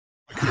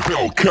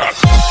Hellcat.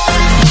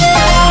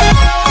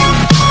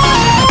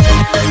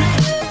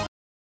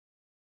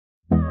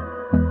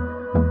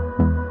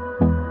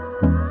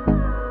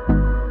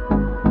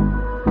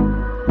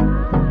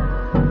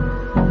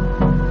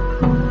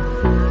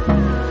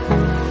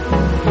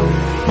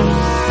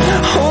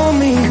 Hold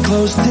me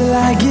close till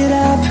I get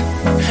up.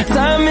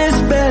 Time is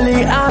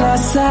barely on our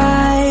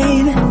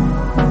side.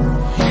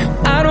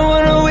 I don't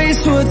wanna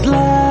waste what's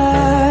left.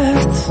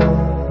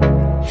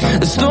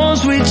 The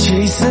storms we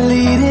chase are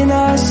leading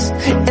us,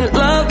 and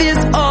love is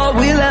all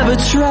we'll ever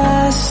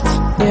trust.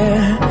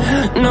 Yeah,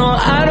 no,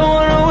 I don't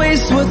wanna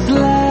waste what's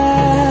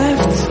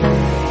left.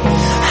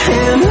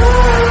 And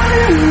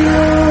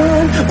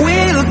on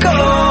we'll go,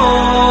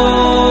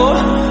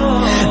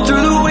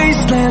 through the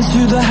wastelands,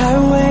 through the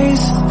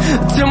highways,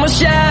 till my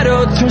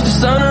shadow turns to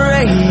sun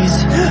rays.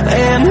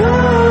 And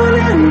on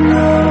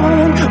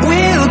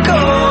we'll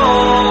go,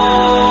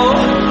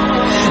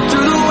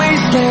 through the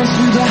wastelands,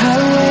 through the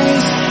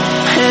highways,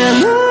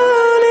 and on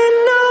we'll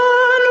go.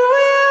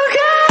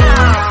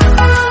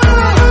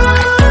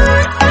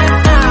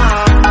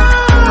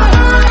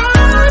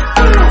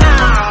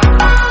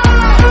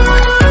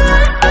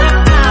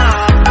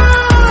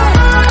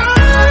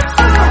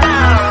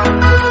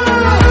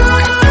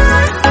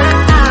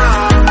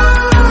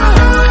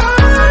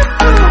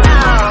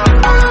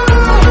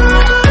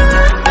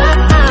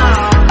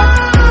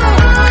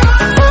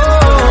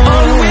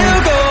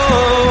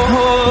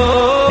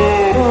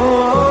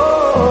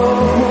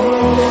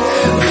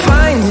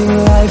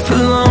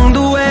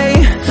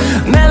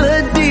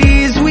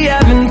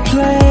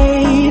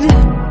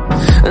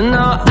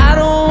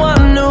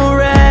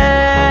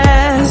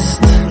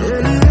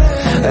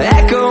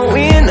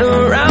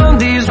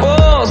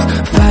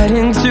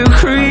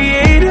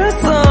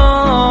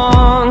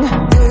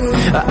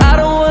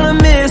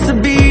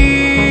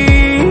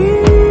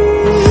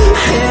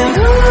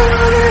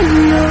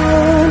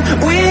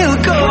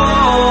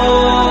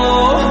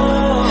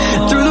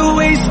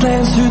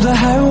 Through the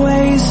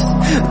highways,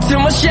 till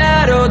my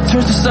shadow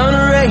turns to sun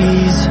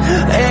rays.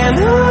 And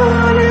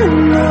on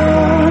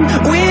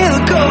we'll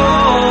go,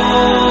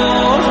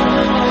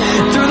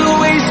 through the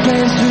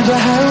wastelands, through the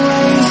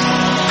highways,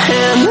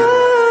 and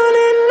on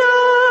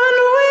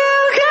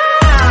we'll go.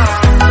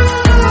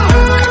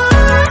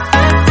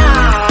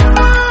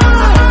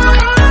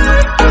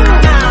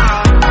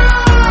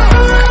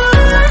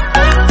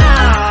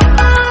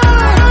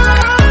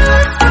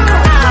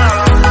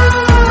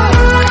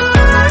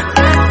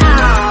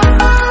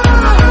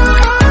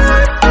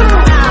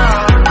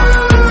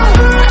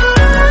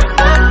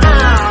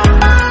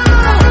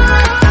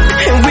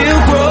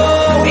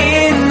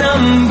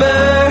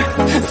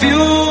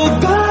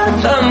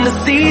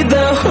 See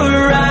the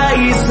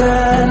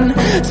horizon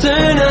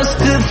turn us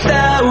to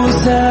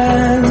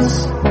thousands,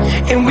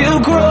 and we'll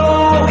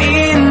grow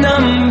in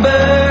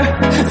number,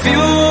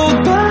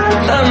 fueled by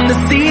them to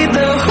see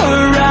the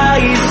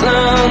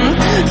horizon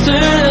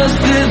turn us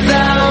to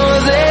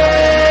thousands.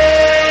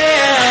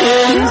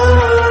 And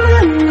on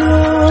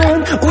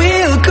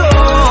we'll go,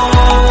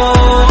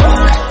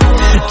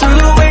 through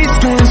the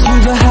wastelands,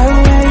 through the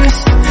highways,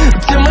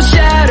 till my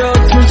shadow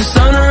turns to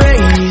sun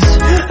rays.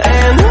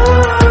 And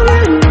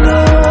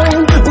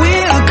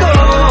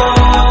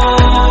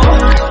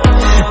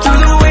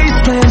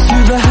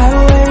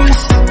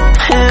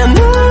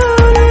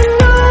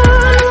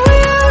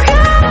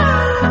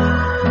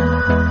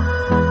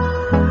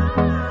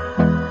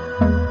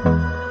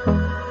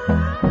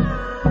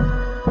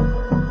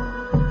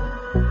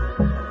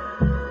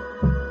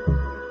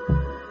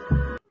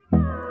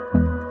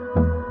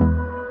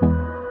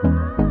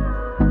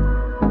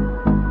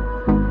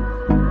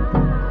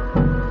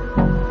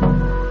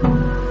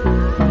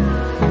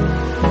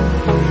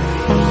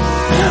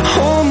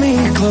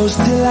close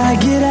till I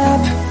get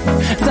up.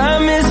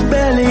 Time is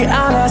barely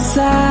on our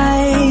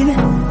side.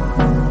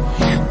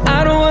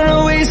 I don't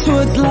wanna waste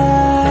what's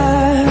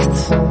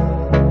left.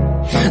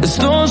 The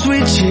storms we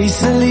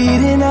chase are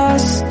leading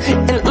us,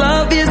 and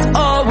love is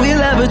all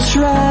we'll ever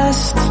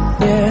trust.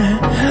 Yeah,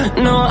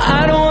 no,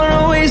 I don't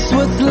wanna waste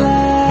what's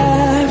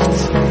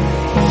left.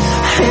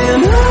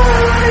 And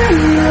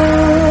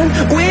on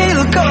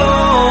we'll go,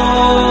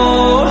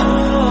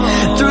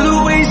 through the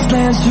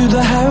wastelands, through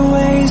the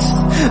highways,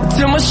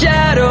 till my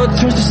shadow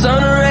turns to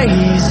sun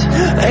rays.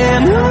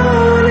 And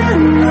on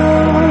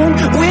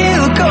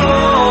we'll go,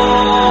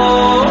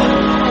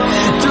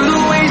 through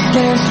the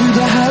wastelands, through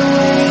the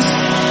highways,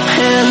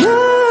 and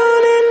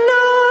on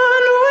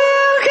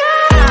we'll go.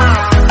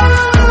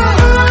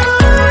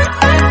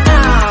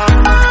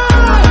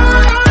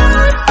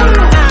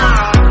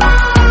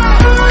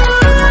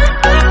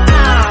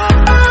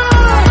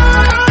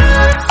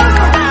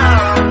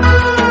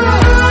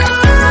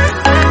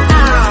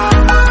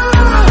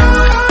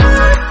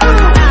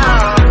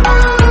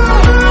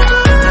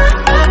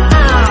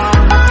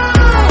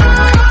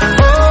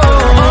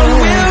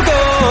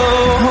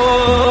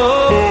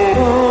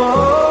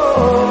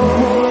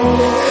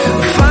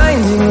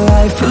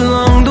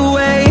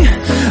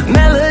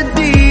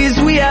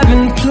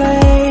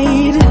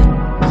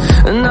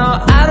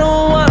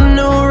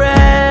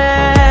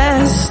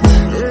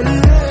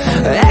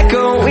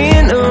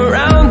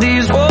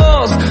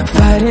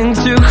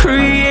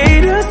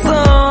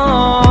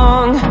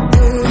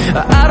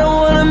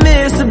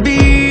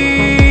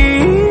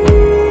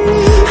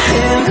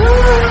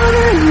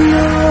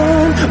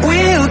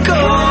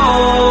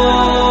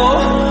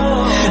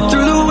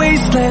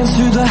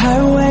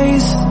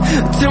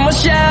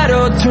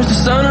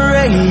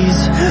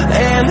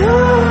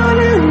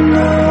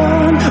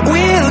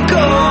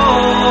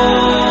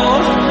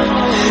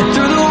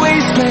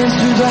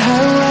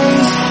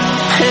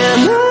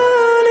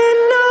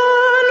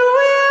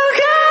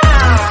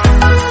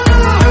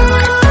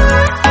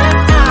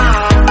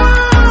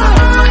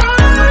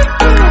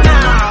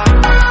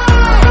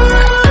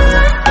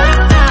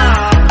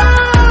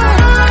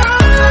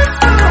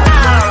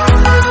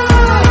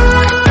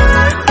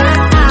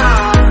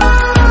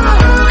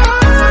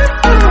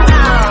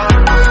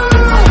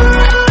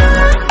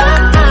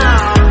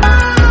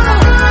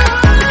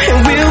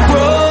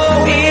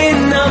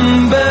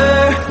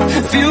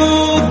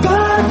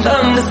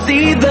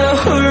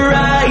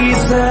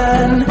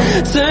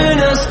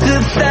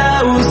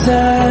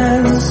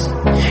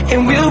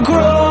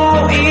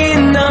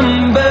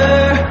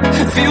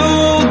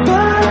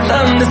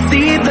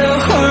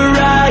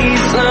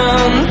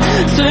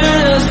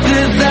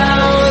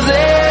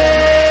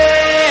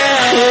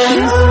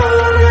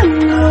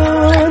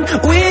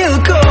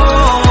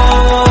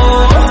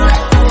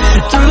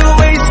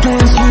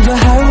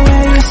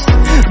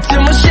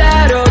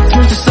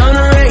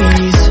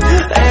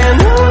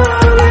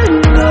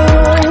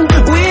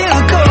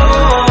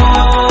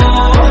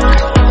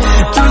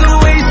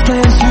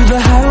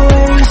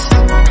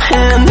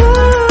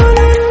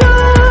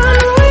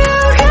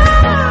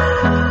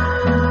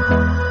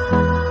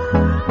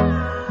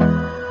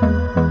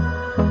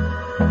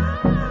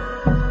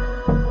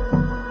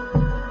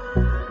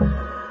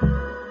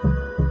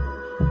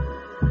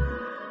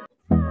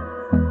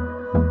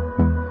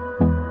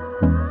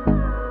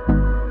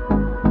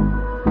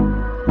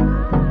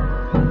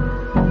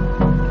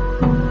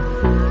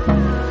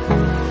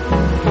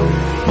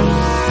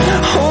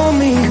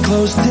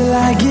 close till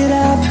I get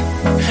up.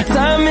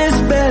 Time is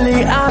barely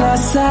on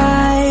our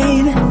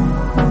side.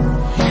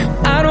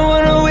 I don't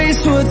wanna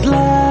waste what's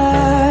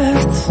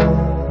left.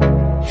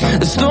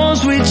 The storms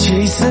we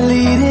chase are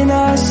leading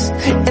us,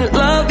 and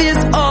love is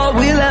all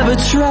we'll ever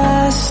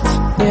trust.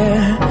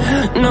 Yeah,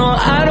 no,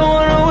 I don't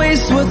wanna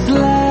waste what's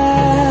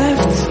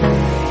left.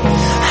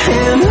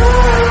 And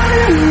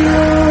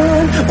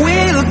on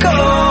we'll go,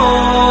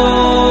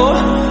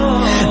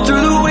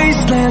 through the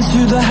wastelands,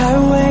 through the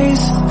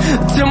highways,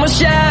 till my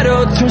shadow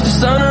turns to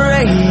sun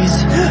rays.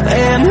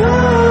 And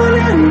on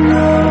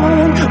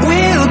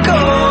we'll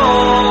go,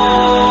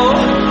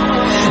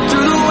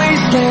 through the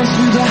wastelands,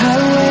 through the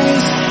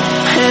highways,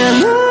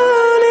 and on.